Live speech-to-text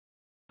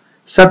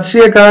सत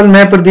श्री अकाल,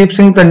 मैं प्रदीप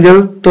सिंह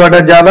तंजल, तुहाडा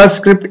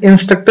जावास्क्रिप्ट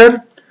इंस्ट्रक्टर।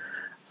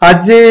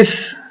 अज इस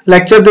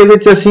लैक्चर दे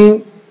विच असीं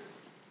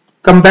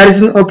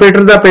कंपैरिजन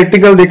ऑपरेटर दा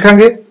प्रैक्टिकल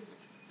देखांगे।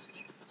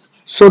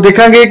 सो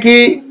देखांगे कि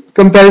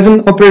कंपैरिजन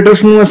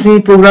ऑपरेटर्स नूं असीं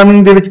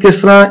प्रोग्रामिंग दे विच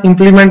किस तरह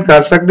इंप्लीमेंट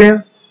कर सकते हैं।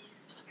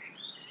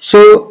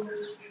 सो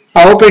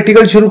आओ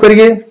प्रैक्टिकल शुरू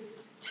करिए।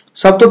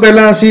 सब तो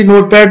पहला असीं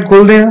नोटपैड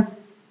खोलते हैं।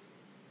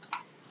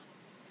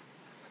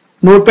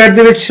 नोटपैड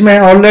दे विच मैं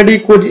ऑलरेडी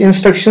कुछ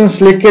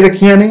इंस्ट्रक्शंस लिख के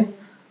रखियां ने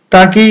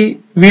ताकि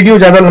वीडियो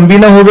ज़्यादा लंबी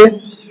ना हो।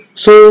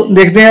 सो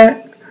देखते हैं।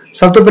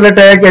 सब तो पहले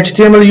टैग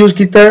HTML यूज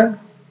किया,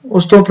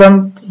 उस तो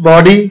उपरंत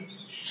बॉडी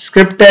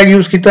स्क्रिप्ट टैग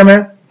यूज किया। मैं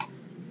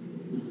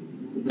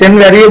 3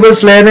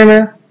 वेरिएबल्स ले रहे,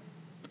 मैं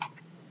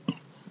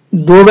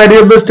 2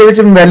 variables they which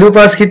value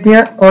pass की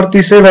और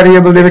तीसरे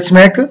वेरिएबल दे विच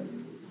मैं एक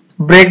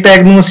ब्रेक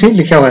टैग नूं असीं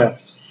लिखिया होया।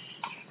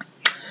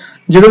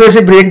 जो भी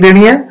असीं ब्रेक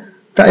देनी है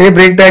तो यह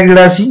ब्रेक टैग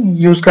जिहड़ा असीं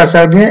यूज कर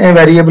सकते हैं। यह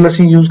वेरिएबल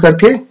असीं यूज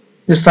करके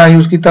जिस तरह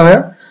यूज किया होया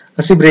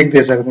असीं ब्रेक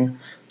दे सकते हैं।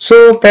 सो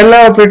पहला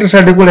ऑपरेटर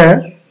साडे कोल है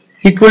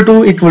इक्वल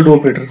टू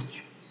ऑपरेटर।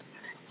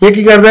 ये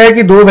की करता है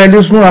कि दो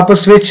वैल्यूज नूं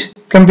आपस विच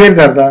कंपेयर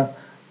करता,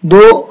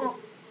 दो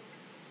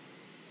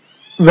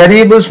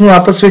वेरिएबल्स नूं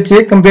आपस विच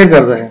ये कंपेयर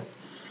करता है।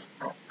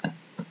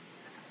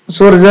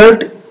 So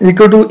result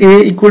equal to A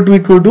equal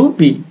to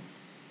B।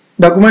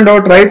 Document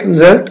dot right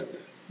result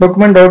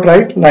document dot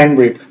right line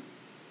break.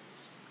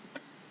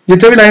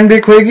 जिथे भी लाइन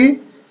ब्रेक होएगी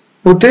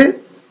उते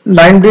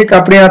लाइन ब्रेक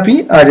अपने आप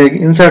ही आ जाएगी,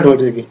 इंसर्ट हो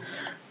जाएगी।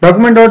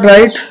 Document dot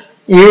right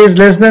A is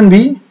less than B,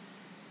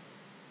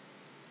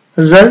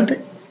 result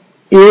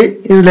A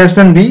is less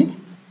than B,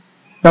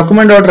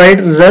 document dot right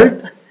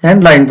result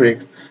and line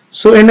break.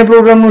 So in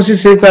programme को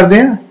सेव करते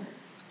हैं,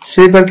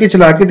 सेव करके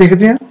चला के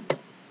देखते हैं।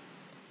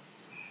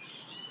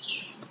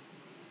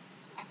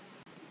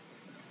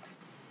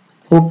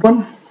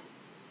 Open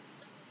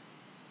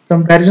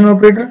comparison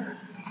operator,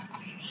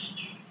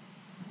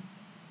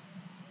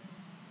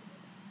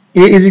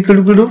 A is equal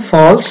to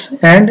false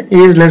and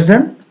A is less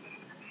than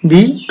B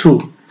true।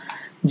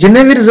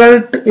 जिन्हें भी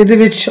रिजल्ट इहदे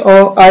विच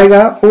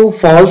आएगा वो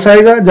false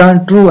आएगा या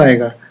true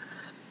आएगा।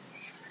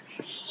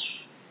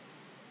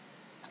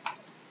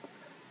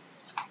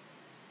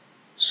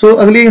 सो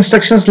अगली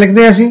इंस्ट्रक्शंस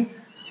लिखते हैं असीं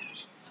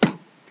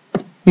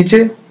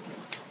नीचे।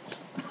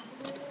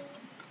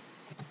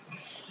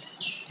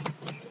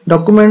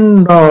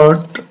 Document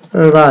dot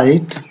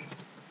right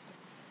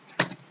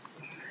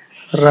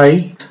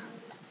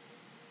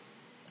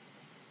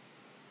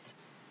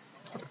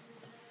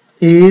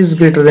A is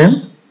greater than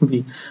B।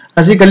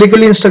 असीं कली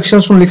कली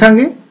इंस्ट्रक्शंस नूं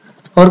लिखांगे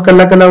और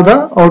कला कला उहदा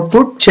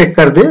आउटपुट चेक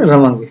करते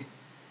रहांगे।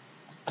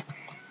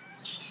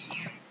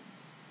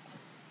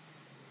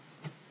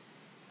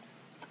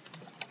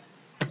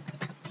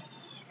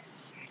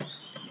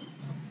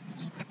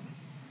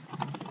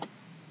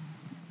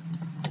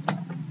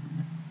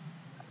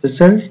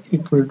 Result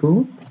equal to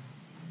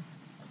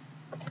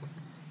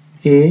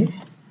A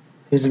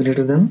is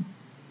greater than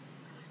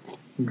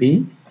B,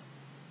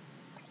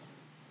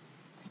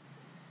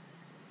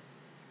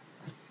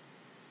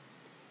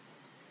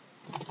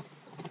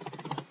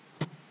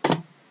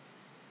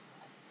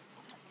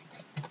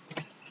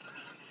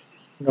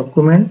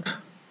 document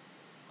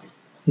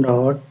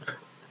dot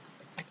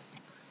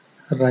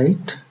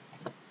write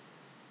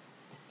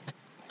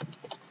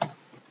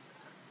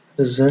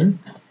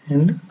result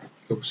and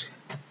close।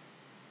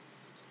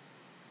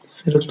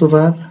 फिर उस तो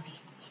बाद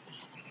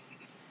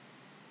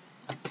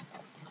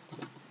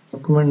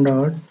document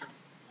dot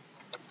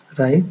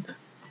write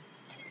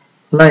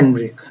line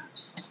break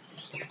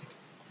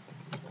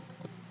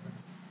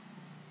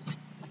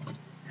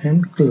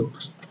and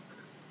close।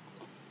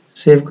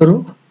 Save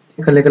करो,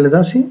 कले कले दा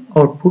असीं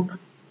आउटपुट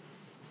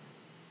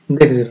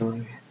देखते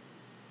रहांगे।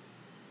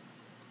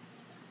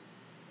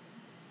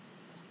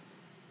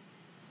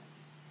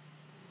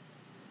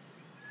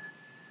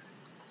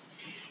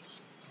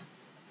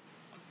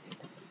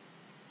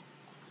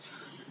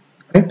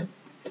 राइट,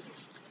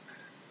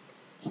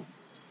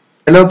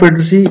 पहला operator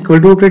C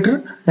equal to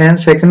operator and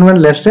second one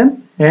less than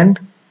and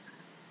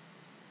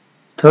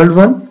third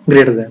one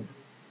greater than.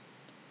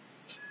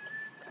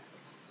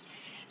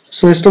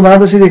 सो इस तो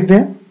बाद असीं देखते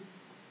हैं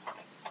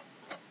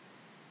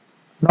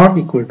not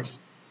equal to.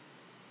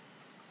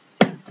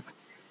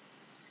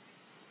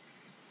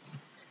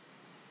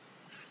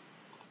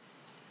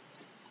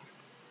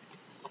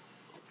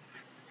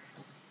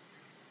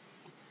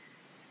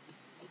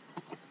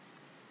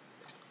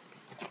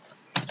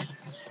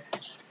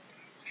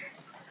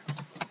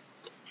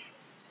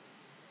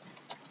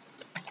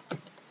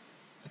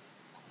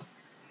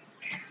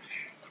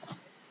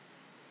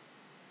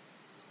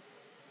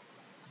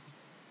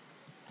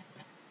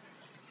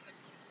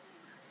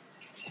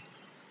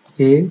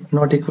 A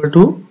not equal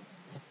to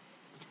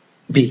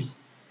B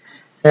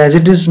as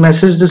it is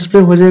message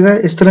display हो जाएगा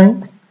इस तरह ही।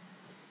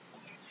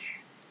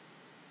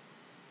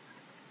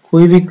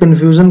 कोई भी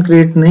कंफ्यूजन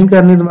क्रिएट नहीं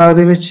करनी दिमाग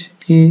दे विच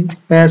कि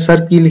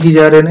सर की लिखी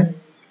जा रहे ने।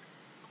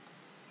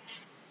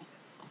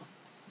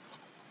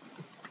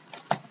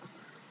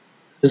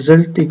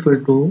 Result equal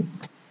to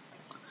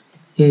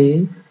A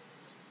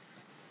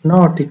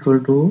not equal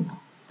to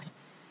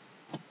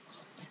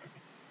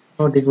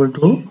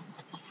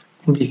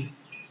B.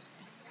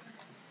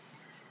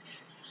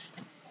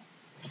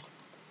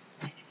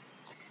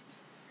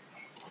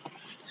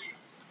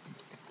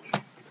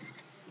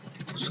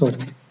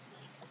 Sorry,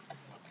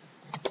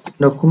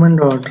 document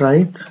dot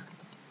write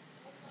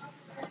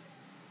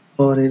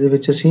और ਇਹਦੇ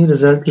ਵਿੱਚ ਅਸੀਂ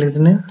ਰਿਜ਼ਲਟ ਲਿਖ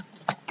ਦਿੰਦੇ ਹਾਂ,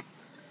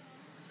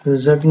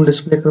 ਰਿਜ਼ਲਟ ਨੂੰ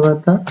display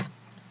ਕਰਵਾਤਾ।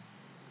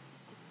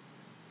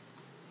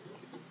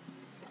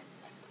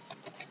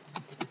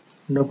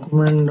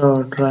 document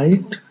dot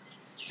write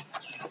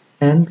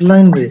and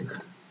line break,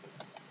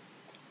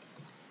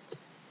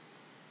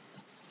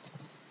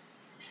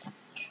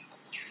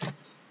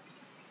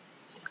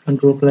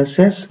 control plus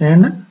S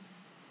and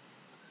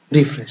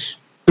refresh,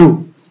 true।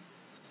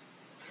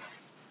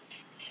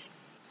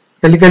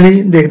 कली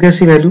देखते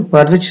हैं वैल्यू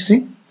बाद विच सी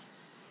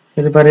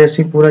ਇਹਦੇ ਬਾਰੇ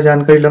ਅਸੀਂ पूरा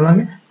जानकारी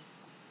लवांगे।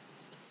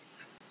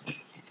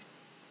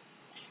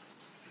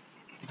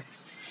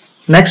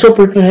 नेक्स्ट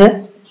ऑपरेटर है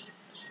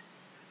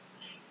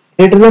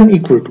greater than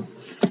equal to,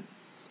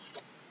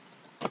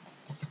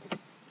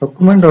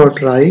 document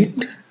dot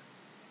write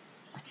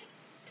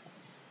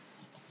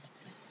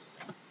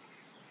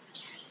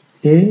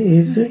A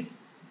is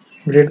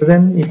greater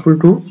than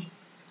equal to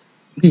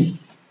B,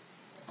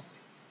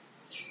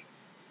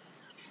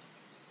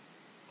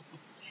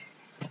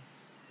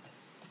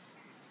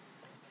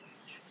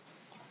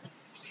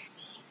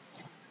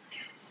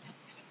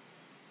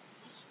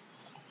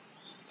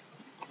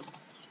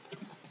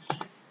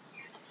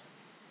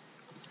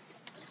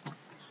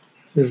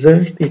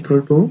 result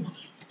equal to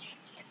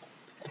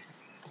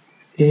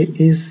A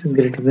is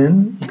greater than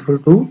equal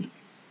to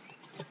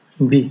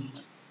B,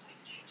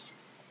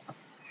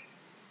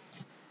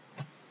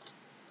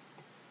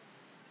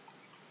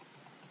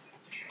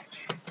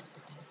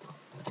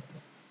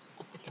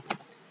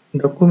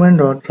 document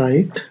dot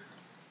write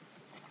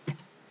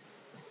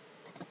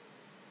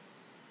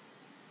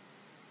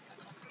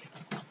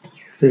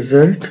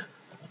result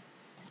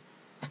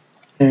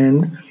and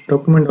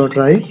document dot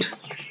write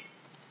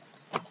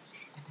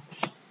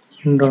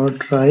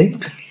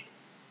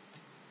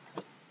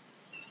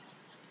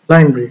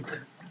line break,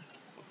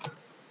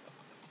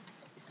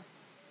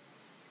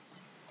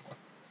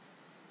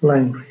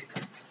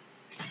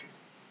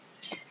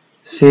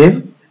 save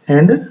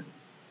and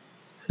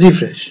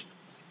refresh।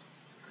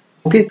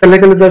 Okay, कल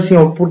कल तो ਅਸੀਂ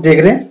output देख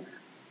रहे हैं,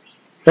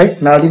 right.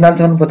 नाल दी नाल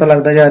ਸਾਨੂੰ पता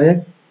लगता जा रहा है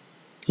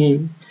कि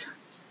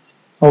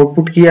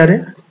आउटपुट की आ रहा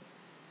है।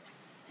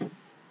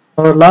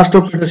 और लास्ट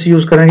ऑपरेटर ਅਸੀਂ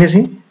यूज करेंगे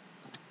ਅਸੀਂ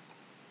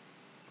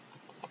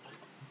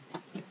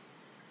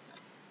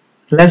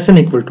less than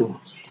equal to,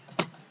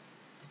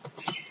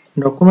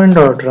 document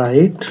dot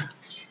write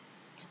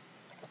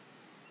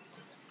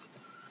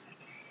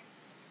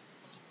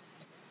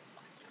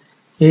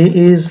A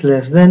is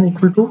less than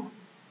equal to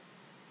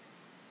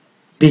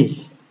B,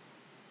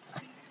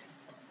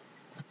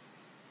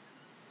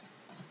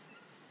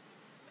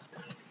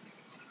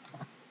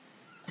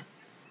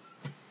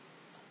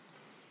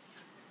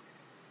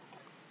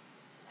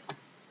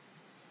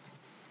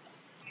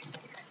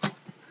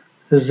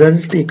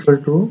 result equal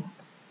to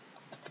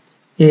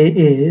A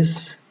is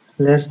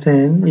less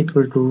than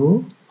equal to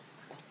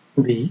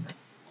B,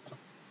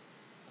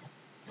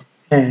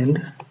 and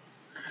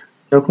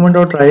document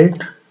dot write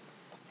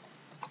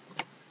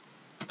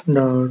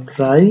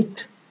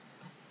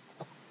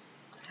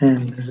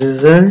and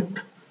result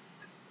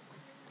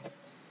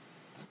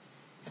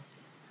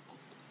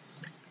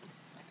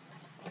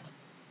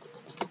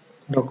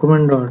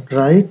document dot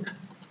write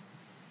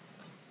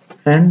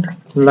and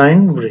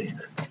line break,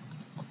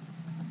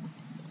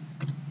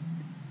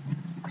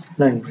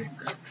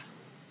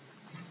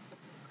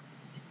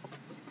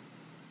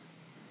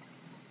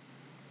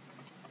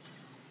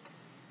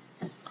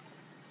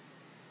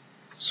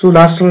 so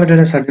last वाला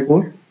जो साडे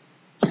कोल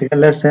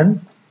less than,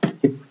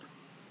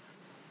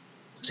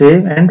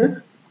 save and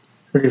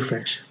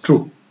refresh, true।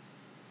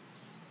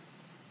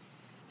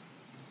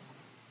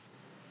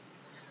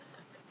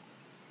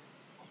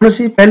 ਹੁਣ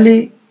ਅਸੀਂ ਪਹਿਲੀ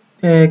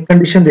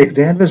condition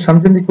ਦੇਖਦੇ ਹਾਂ ਤੇ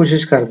ਸਮਝਣ ਦੀ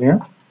ਕੋਸ਼ਿਸ਼ ਕਰਦੇ ਹਾਂ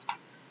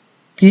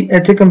ਕਿ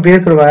ਇੱਥੇ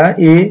ਕੰਪੇਅਰ ਕਰਵਾਇਆ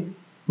A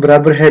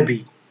ਬਰਾਬਰ ਹੈ B,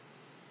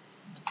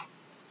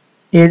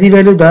 A ਦੀ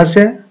ਵੈਲਿਊ 10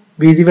 है,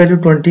 B ਦੀ ਵੈਲਿਊ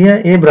 20 है,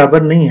 A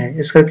ਬਰਾਬਰ नहीं है,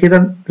 इस करके ਇਹਦਾ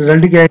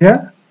ਰਿਜ਼ਲਟ ਕੀ आएगा,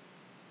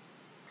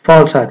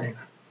 फॉल्स आ जाएगा।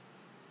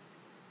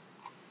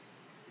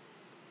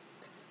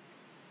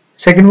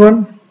 Second one,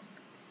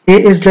 A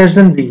is less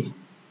than B,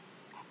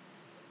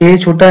 A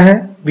छोटा है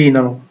B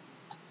नालों,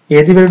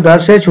 A की वैल्यू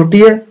 10 है,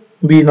 छोटी है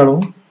B नालों,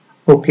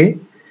 ओके,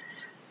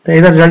 तो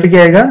इसका रिजल्ट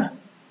क्या आएगा,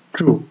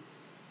 true.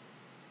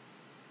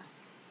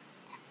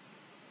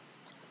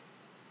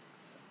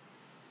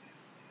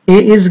 A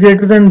is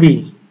greater than B,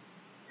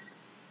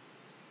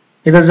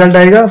 इसका रिजल्ट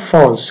आएगा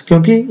फॉल्स,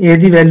 क्योंकि A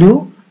की वैल्यू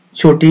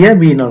छोटी है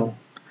B नालों।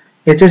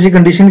 इत्थे असीं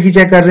कंडीशन की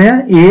चेक कर रहे हैं,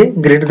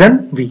 A greater than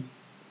B।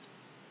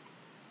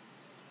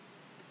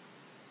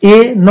 A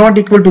not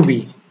equal to B,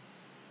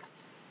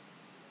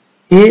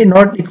 A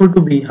not equal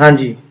to B, हाँ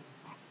जी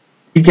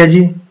ठीक है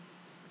जी,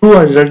 ट्रू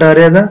रिजल्ट आ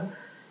रहा है।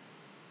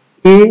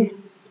 A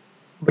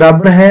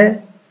बराबर है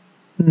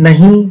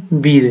नहीं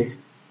बी दे,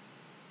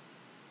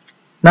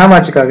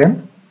 नामवाचक आ गया,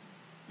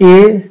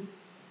 ए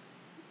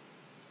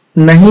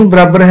नहीं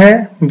बराबर है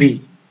बी,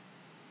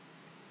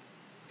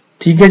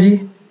 ठीक है जी।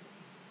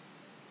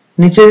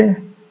 नीचे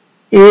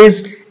ए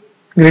इज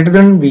ग्रेटर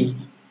देन बी,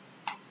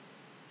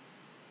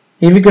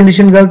 ये भी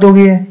कंडीशन गलत हो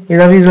गई है,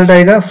 इसका भी रिजल्ट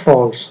आएगा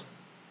false.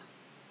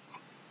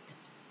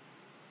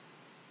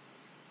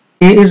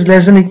 A is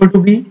less than equal to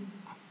be,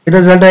 इसका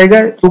रिजल्ट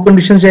आएगा, दो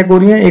कंडीशन चेक हो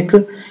रही हैं, एक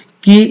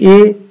कि ए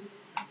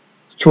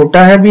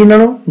छोटा है बी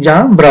नालों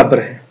जां बराबर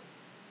है,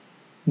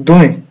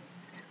 दोवें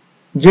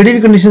ਜਿਹੜੀ ਵੀ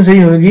कंडीशन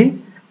सही होगी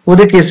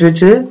ਉਹਦੇ केस ਵਿੱਚ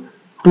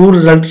ट्रू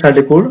रिजल्ट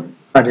ਸਾਡੇ ਕੋਲ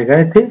ਆ ਜਾਏਗਾ,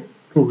 ਇੱਥੇ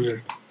ट्रू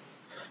रिजल्ट।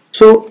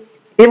 सो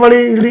ਇਹ ਵਾਲੇ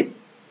ਜਿਹੜੀ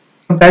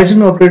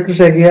ਕੰਪੈਰੀਜ਼ਨ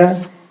ਆਪਰੇਟਰਸ ਹੈਗੇ ਆ,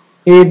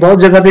 ਇਹ ਬਹੁਤ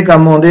ਜਗ੍ਹਾ ਤੇ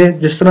ਕੰਮ ਆਉਂਦੇ,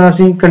 ਜਿਸ ਤਰ੍ਹਾਂ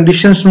ਅਸੀਂ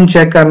ਕੰਡੀਸ਼ਨਸ ਨੂੰ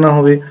ਚੈੱਕ ਕਰਨਾ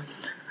ਹੋਵੇ,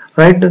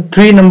 ਰਾਈਟ,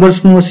 3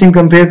 ਨੰਬਰਸ ਨੂੰ ਅਸੀਂ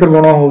ਕੰਪੇਅਰ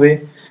ਕਰਵਾਉਣਾ ਹੋਵੇ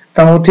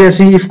ਤਾਂ ਉੱਥੇ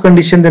ਅਸੀਂ ਇਫ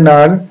ਕੰਡੀਸ਼ਨ ਦੇ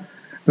ਨਾਲ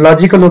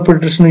ਲੌਜੀਕਲ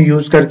ਆਪਰੇਟਰਸ ਨੂੰ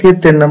ਯੂਜ਼ ਕਰਕੇ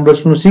 3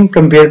 ਨੰਬਰਸ ਨੂੰ ਅਸੀਂ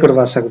ਕੰਪੇਅਰ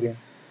ਕਰਵਾ ਸਕਦੇ ਹਾਂ।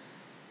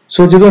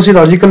 ਸੋ ਜਦੋਂ ਅਸੀਂ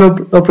ਲੌਜੀਕਲ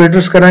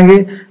ਆਪਰੇਟਰਸ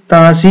ਕਰਾਂਗੇ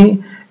ਤਾਂ ਅਸੀਂ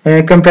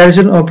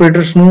ਕੰਪੈਰੀਜ਼ਨ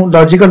ਆਪਰੇਟਰਸ ਨੂੰ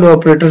ਲੌਜੀਕਲ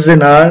ਆਪਰੇਟਰਸ ਦੇ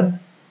ਨਾਲ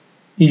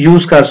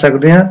ਯੂਜ਼ ਕਰ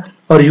ਸਕਦੇ ਹਾਂ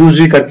ਔਰ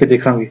ਯੂਜ਼ ਵੀ ਕਰਕੇ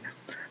ਦੇਖਾਂਗੇ।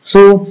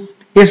 ਸੋ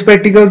ਇਸ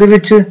ਪ੍ਰੈਕਟੀਕਲ ਦੇ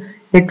ਵਿੱਚ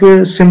ਇੱਕ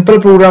ਸਿੰਪਲ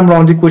ਪ੍ਰੋਗਰਾਮ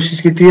ਬਣਾਉਣ ਦੀ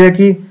ਕੋਸ਼ਿਸ਼ ਕੀਤੀ ਹੈ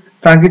ਕਿ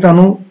ਤਾਂ ਕਿ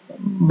ਤੁਹਾਨੂੰ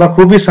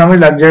ਬਖੂਬੀ ਸਮਝ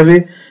ਲੱਗ ਜਾਵੇ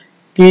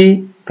ਕਿ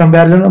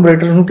ਕੰਪੈਰੀਜ਼ਨ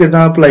ਆਪਰੇਟਰ ਨੂੰ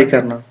ਕਿੱਦਾਂ ਅਪਲਾਈ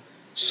ਕਰਨਾ।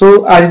 ਸੋ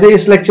ਅੱਜ ਦੇ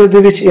ਇਸ ਲੈਕਚਰ ਦੇ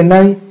ਵਿੱਚ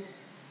ਇੰਨਾ ਹੀ।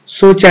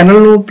 ਸੋ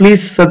ਚੈਨਲ ਨੂੰ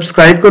ਪਲੀਜ਼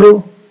ਸਬਸਕ੍ਰਾਈਬ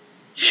ਕਰੋ,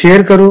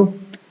 ਸ਼ੇਅਰ ਕਰੋ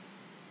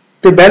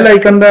ਤੇ ਬੈਲ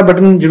ਆਈਕਨ ਦਾ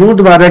ਬਟਨ ਜ਼ਰੂਰ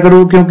ਦਬਾ ਦਿਆ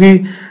ਕਰੋ, ਕਿਉਂਕਿ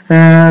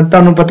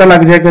ਤੁਹਾਨੂੰ ਪਤਾ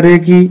ਲੱਗ ਜਾਇਆ ਕਰੇ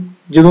ਕਿ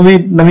ਜਦੋਂ ਵੀ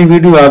ਨਵੀਂ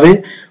ਵੀਡੀਓ ਆਵੇ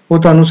ਉਹ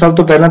ਤੁਹਾਨੂੰ ਸਭ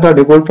ਤੋਂ ਪਹਿਲਾਂ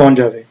ਤੁਹਾਡੇ ਕੋਲ ਪਹੁੰਚ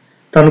ਜਾਵੇ,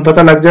 ਤੁਹਾਨੂੰ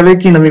ਪਤਾ ਲੱਗ ਜਾਵੇ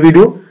ਕਿ ਨਵੀਂ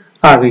ਵੀਡੀਓ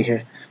ਆ ਗਈ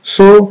ਹੈ।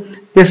 ਸੋ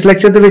ਇਸ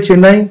ਲੈਕਚਰ ਦੇ ਵਿੱਚ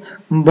ਇੰਨਾ ਹੀ।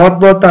 ਬਹੁਤ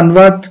ਬਹੁਤ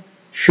ਧੰਨਵਾਦ,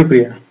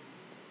 ਸ਼ੁਕਰੀਆ।